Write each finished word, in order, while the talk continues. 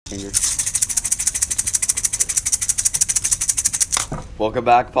Finger. Welcome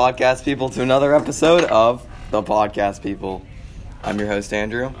back, podcast people, to another episode of The Podcast People. I'm your host,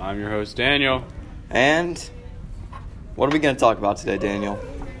 Andrew. I'm your host, Daniel. And what are we going to talk about today, Daniel?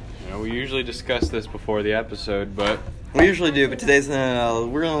 You know, we usually discuss this before the episode, but... We usually do, but today's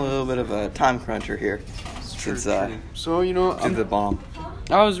we're in a little bit of a time cruncher here. Since, so, you know... due to the bomb.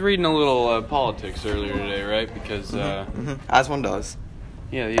 I was reading a little politics earlier today, right? Because, as one does.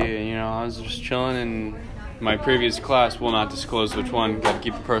 Yeah, you know, I was just chilling in my previous class. Will not disclose which one. Got to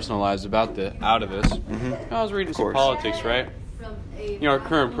keep the personal lives out of this. I was reading some politics, right? You know, our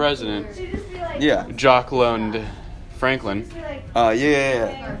current president, Jocelyn Franklin.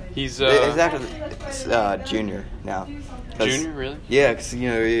 Yeah. He's actually junior now. Junior, really? Yeah, because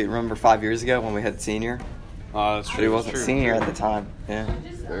you remember 5 years ago when we had senior. Oh, that's true. But he wasn't senior at the time. Yeah.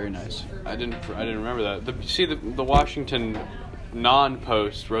 Very nice. I didn't remember that. The Washington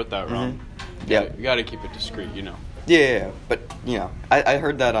non-Post wrote that wrong. Yeah. You got to keep it discreet, you know. Yeah, but I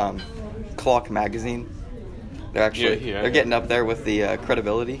heard that Clock magazine. They're actually they're getting up there with the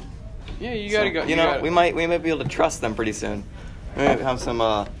credibility. Yeah, you gotta go. We might be able to trust them pretty soon. We might have some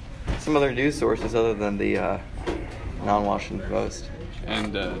other news sources other than the non-Washington Post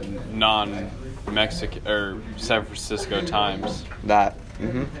and non-Mexican or San Francisco Times. That.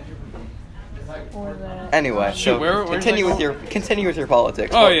 Anyway, so continue with your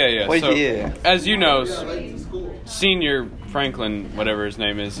politics. Oh yeah. So, as you know, Senior Franklin, whatever his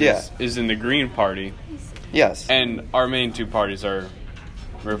name is in the Green Party. Yes. And our main two parties are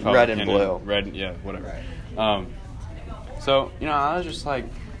Republican Red and blue. Whatever. So, I was just like,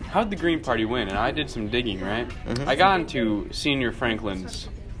 how'd the Green Party win? And I did some digging, right? I got into Senior Franklin's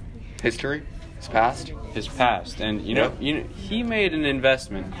history, his past, and he made an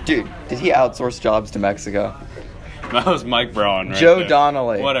investment. Dude, did he outsource jobs to Mexico? That was Mike Braun, right? Joe there.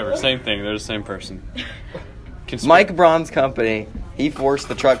 Donnelly. Whatever, same thing. They're the same person. Mike Braun's company. He forced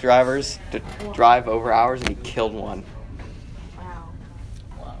the truck drivers to drive over hours, and he killed one. Wow.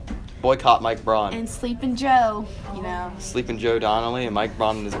 Boycott Mike Braun. And Sleeping Joe, Sleeping Joe Donnelly and Mike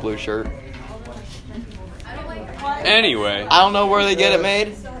Braun in his blue shirt. Anyway. I don't know where they get it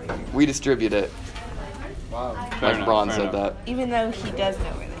made. We distribute it. Wow. Mike Braun said that. Even though he does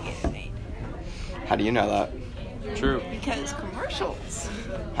know where they get it made. How do you know that? True. Because commercials.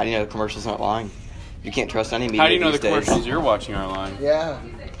 How do you know the commercials aren't lying? You can't trust any media. How do you know the these days. commercials you're watching are lying? Yeah.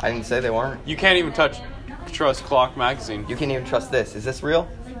 I didn't say they weren't. You can't even trust Clock magazine. You can't even trust this. Is this real?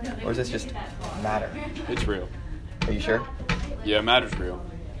 Or is this just matter? It's real. Are you sure? Yeah, matter's real.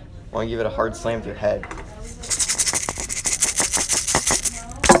 Why don't you give it a hard slam with your head?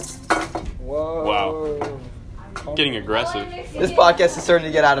 Whoa. Wow. Getting aggressive. This podcast is starting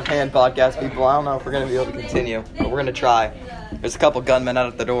to get out of hand, podcast people. I don't know if we're going to be able to continue, but we're going to try. There's a couple gunmen out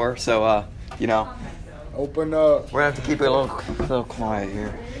at the door, so, Open up. we're going to have to keep it a little quiet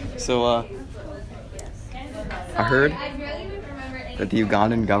here. So, I heard that the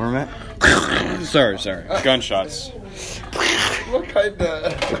Ugandan government... Sorry. Gunshots. What kind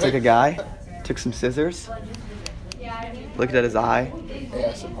of... They took a guy, took some scissors, looked at his eye.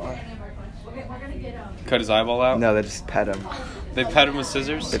 ASMR. Cut his eyeball out? No, they just pet him. They pet him with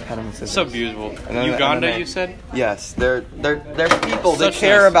scissors? They pet him with scissors. So beautiful. then Uganda, they- you said? Yes, they're people. They Such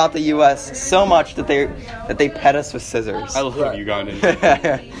care nice. about the U.S. so much that they pet us with scissors. I love Ugandans.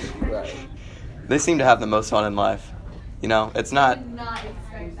 Right. They seem to have the most fun in life. It's not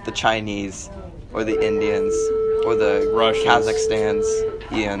the Chinese or the Indians or the Russians.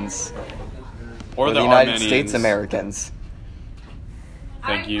 Kazakhstans, Or the United Armenians. States Americans.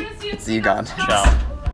 Thank you. It's the Ugandans. Ciao.